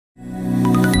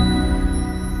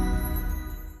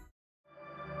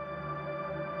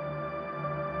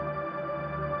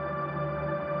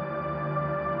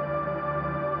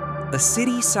A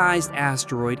city-sized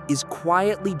asteroid is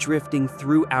quietly drifting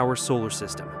through our solar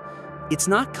system. It's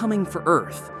not coming for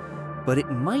Earth, but it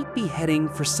might be heading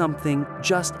for something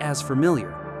just as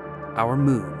familiar, our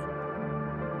moon.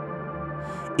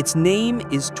 Its name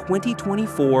is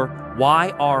 2024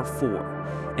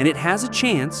 YR4, and it has a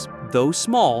chance, though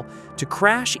small, to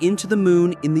crash into the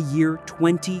moon in the year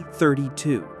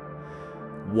 2032.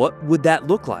 What would that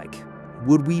look like?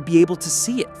 Would we be able to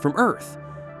see it from Earth?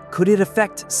 Could it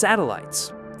affect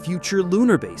satellites, future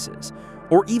lunar bases,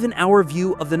 or even our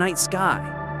view of the night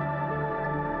sky?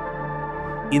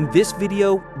 In this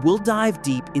video, we'll dive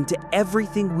deep into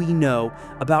everything we know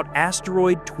about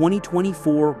asteroid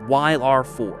 2024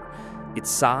 YR4, its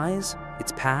size,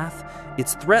 its path,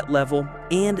 its threat level,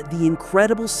 and the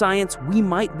incredible science we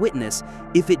might witness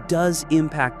if it does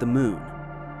impact the moon.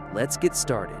 Let's get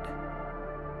started.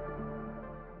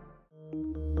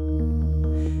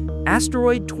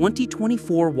 Asteroid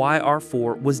 2024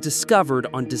 YR4 was discovered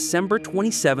on December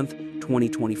 27,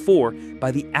 2024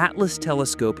 by the Atlas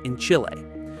telescope in Chile.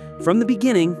 From the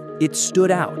beginning, it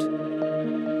stood out.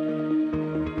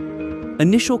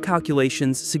 Initial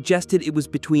calculations suggested it was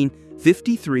between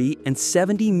 53 and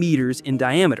 70 meters in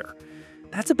diameter.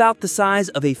 That's about the size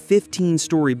of a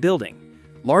 15-story building,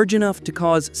 large enough to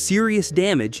cause serious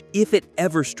damage if it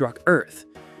ever struck Earth.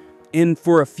 And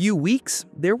for a few weeks,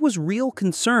 there was real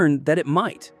concern that it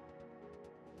might.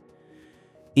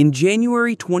 In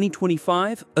January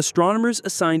 2025, astronomers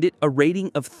assigned it a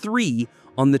rating of 3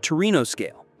 on the Torino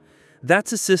Scale.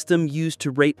 That's a system used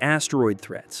to rate asteroid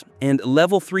threats, and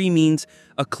level 3 means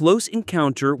a close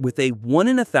encounter with a 1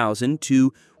 in 1,000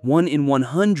 to 1 in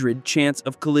 100 chance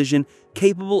of collision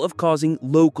capable of causing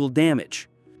local damage.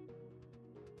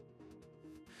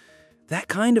 That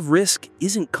kind of risk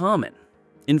isn't common.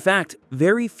 In fact,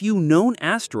 very few known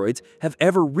asteroids have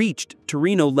ever reached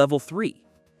Torino level 3.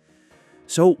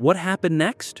 So what happened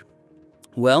next?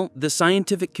 Well, the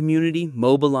scientific community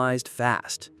mobilized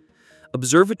fast.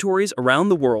 Observatories around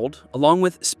the world, along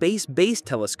with space-based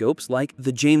telescopes like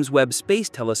the James Webb Space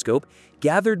Telescope,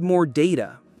 gathered more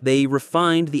data. They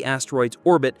refined the asteroid's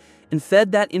orbit and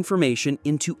fed that information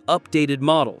into updated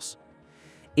models.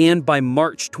 And by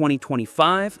March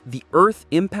 2025, the Earth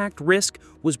impact risk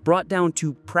was brought down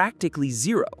to practically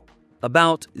zero,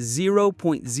 about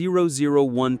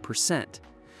 0.001%.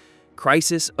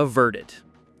 Crisis averted,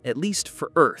 at least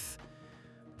for Earth.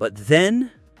 But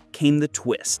then came the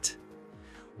twist.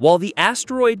 While the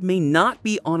asteroid may not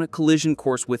be on a collision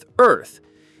course with Earth,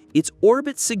 its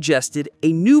orbit suggested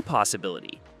a new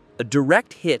possibility, a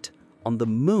direct hit on the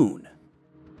moon.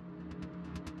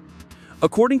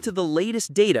 According to the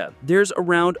latest data, there's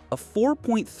around a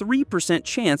 4.3%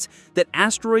 chance that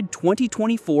asteroid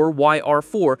 2024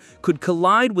 YR4 could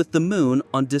collide with the moon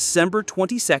on December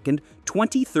 22,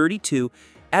 2032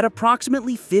 at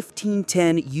approximately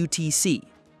 1510 UTC.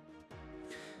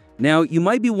 Now, you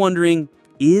might be wondering,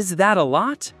 is that a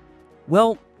lot?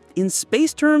 Well, in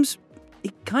space terms,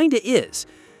 it kinda is.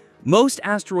 Most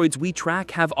asteroids we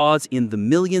track have odds in the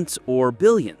millions or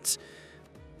billions.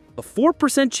 A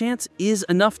 4% chance is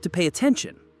enough to pay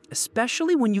attention,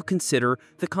 especially when you consider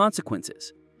the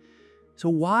consequences. So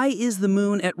why is the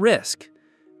moon at risk?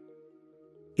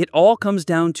 It all comes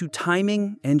down to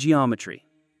timing and geometry.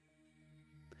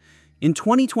 In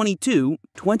 2022,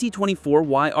 2024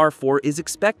 YR4 is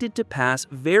expected to pass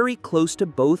very close to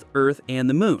both Earth and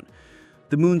the moon.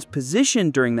 The moon's position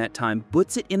during that time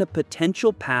puts it in a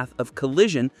potential path of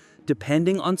collision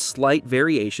depending on slight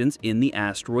variations in the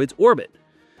asteroid's orbit.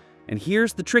 And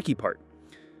here's the tricky part.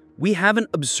 We haven't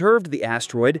observed the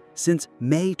asteroid since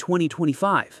May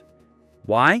 2025.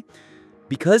 Why?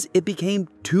 Because it became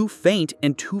too faint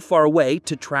and too far away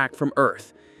to track from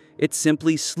Earth. It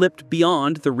simply slipped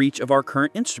beyond the reach of our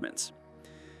current instruments.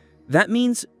 That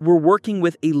means we're working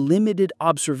with a limited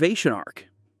observation arc.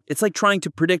 It's like trying to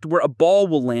predict where a ball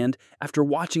will land after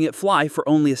watching it fly for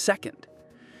only a second.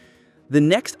 The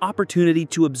next opportunity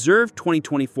to observe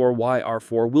 2024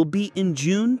 YR4 will be in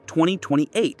June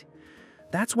 2028.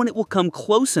 That's when it will come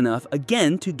close enough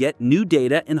again to get new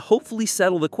data and hopefully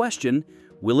settle the question,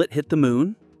 will it hit the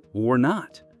moon or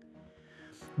not?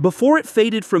 Before it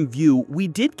faded from view, we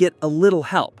did get a little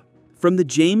help from the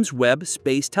James Webb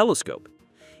Space Telescope.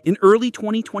 In early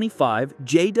 2025,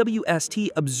 JWST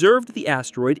observed the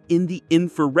asteroid in the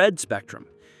infrared spectrum.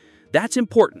 That's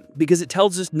important because it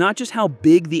tells us not just how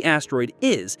big the asteroid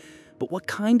is, but what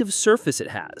kind of surface it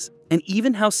has, and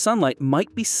even how sunlight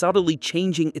might be subtly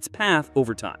changing its path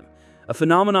over time, a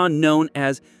phenomenon known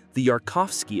as the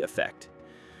Yarkovsky effect.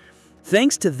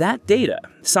 Thanks to that data,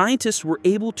 scientists were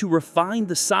able to refine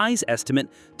the size estimate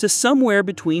to somewhere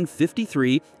between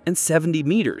 53 and 70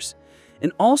 meters,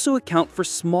 and also account for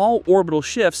small orbital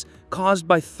shifts caused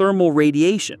by thermal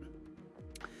radiation.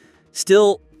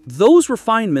 Still, those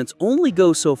refinements only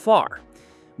go so far.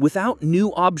 Without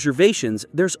new observations,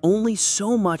 there's only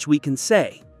so much we can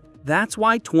say. That's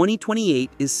why 2028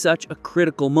 is such a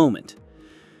critical moment.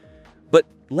 But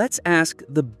let's ask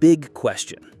the big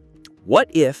question. What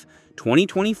if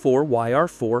 2024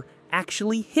 YR4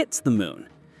 actually hits the moon?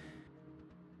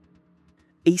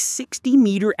 A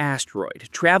 60-meter asteroid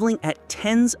traveling at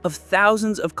tens of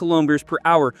thousands of kilometers per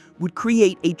hour would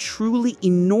create a truly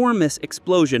enormous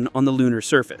explosion on the lunar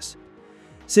surface.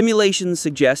 Simulations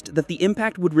suggest that the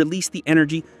impact would release the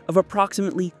energy of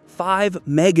approximately 5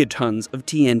 megatons of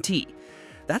TNT.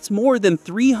 That's more than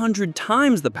 300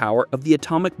 times the power of the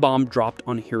atomic bomb dropped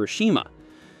on Hiroshima.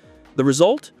 The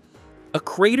result? A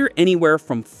crater anywhere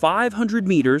from 500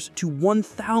 meters to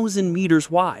 1,000 meters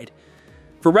wide.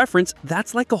 For reference,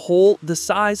 that's like a hole the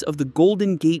size of the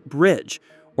Golden Gate Bridge,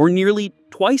 or nearly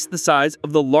twice the size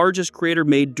of the largest crater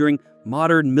made during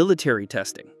modern military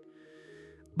testing.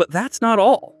 But that's not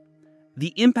all.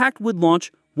 The impact would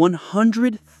launch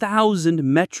 100,000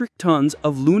 metric tons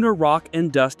of lunar rock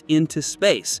and dust into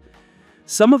space.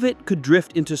 Some of it could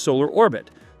drift into solar orbit,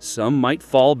 some might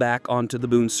fall back onto the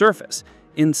moon's surface,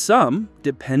 and some,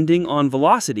 depending on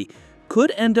velocity,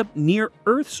 could end up near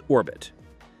Earth's orbit.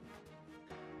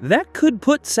 That could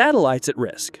put satellites at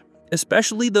risk,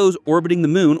 especially those orbiting the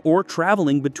moon or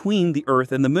traveling between the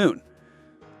Earth and the moon.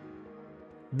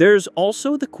 There's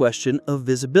also the question of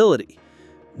visibility.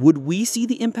 Would we see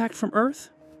the impact from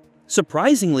Earth?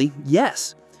 Surprisingly,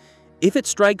 yes. If it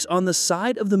strikes on the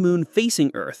side of the moon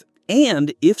facing Earth,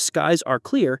 and if skies are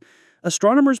clear,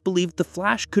 astronomers believe the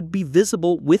flash could be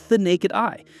visible with the naked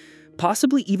eye,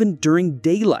 possibly even during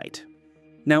daylight.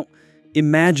 Now,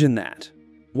 imagine that.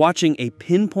 Watching a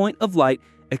pinpoint of light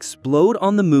explode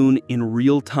on the moon in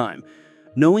real time,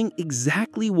 knowing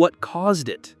exactly what caused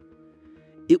it.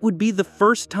 It would be the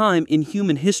first time in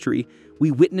human history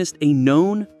we witnessed a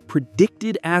known,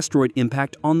 predicted asteroid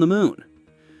impact on the moon.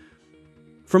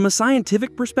 From a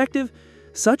scientific perspective,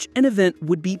 such an event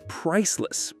would be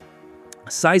priceless.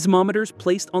 Seismometers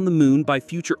placed on the moon by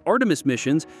future Artemis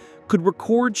missions could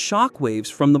record shock waves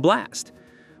from the blast.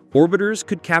 Orbiters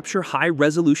could capture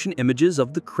high-resolution images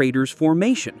of the crater's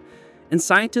formation, and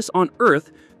scientists on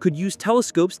Earth could use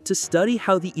telescopes to study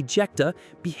how the ejecta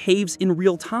behaves in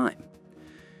real time.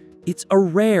 It's a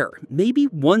rare, maybe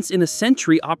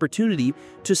once-in-a-century opportunity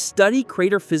to study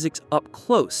crater physics up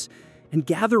close and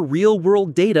gather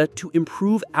real-world data to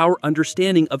improve our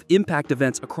understanding of impact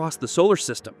events across the solar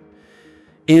system.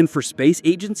 And for space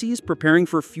agencies preparing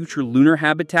for future lunar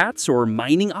habitats or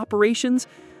mining operations,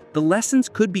 the lessons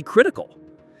could be critical.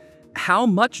 How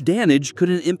much damage could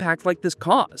an impact like this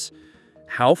cause?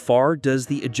 How far does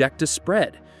the ejecta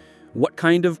spread? What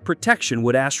kind of protection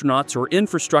would astronauts or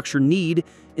infrastructure need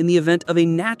in the event of a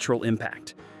natural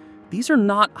impact? These are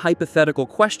not hypothetical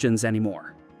questions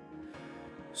anymore.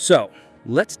 So,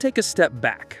 let's take a step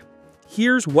back.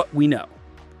 Here's what we know.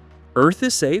 Earth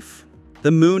is safe,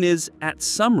 the moon is at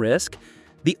some risk,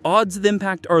 the odds of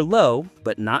impact are low,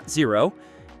 but not zero,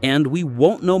 and we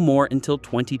won't know more until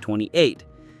 2028.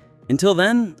 Until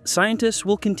then, scientists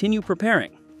will continue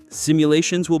preparing.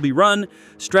 Simulations will be run,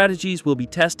 strategies will be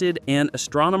tested, and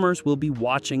astronomers will be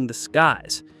watching the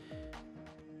skies.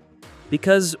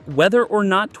 Because whether or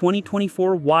not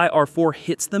 2024 YR4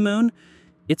 hits the moon,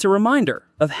 it's a reminder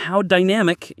of how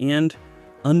dynamic and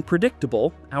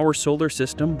unpredictable our solar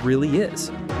system really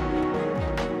is.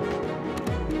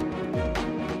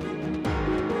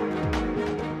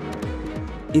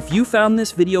 If you found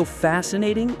this video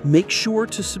fascinating, make sure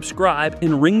to subscribe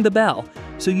and ring the bell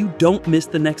so you don't miss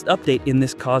the next update in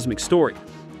this cosmic story,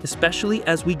 especially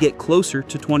as we get closer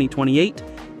to 2028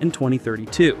 and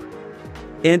 2032.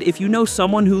 And if you know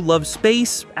someone who loves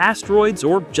space, asteroids,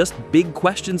 or just big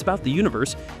questions about the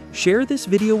universe, share this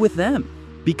video with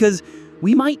them, because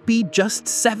we might be just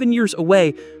 7 years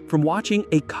away from watching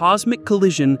a cosmic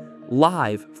collision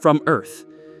live from Earth.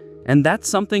 And that's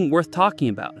something worth talking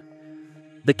about.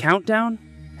 The countdown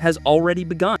has already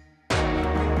begun.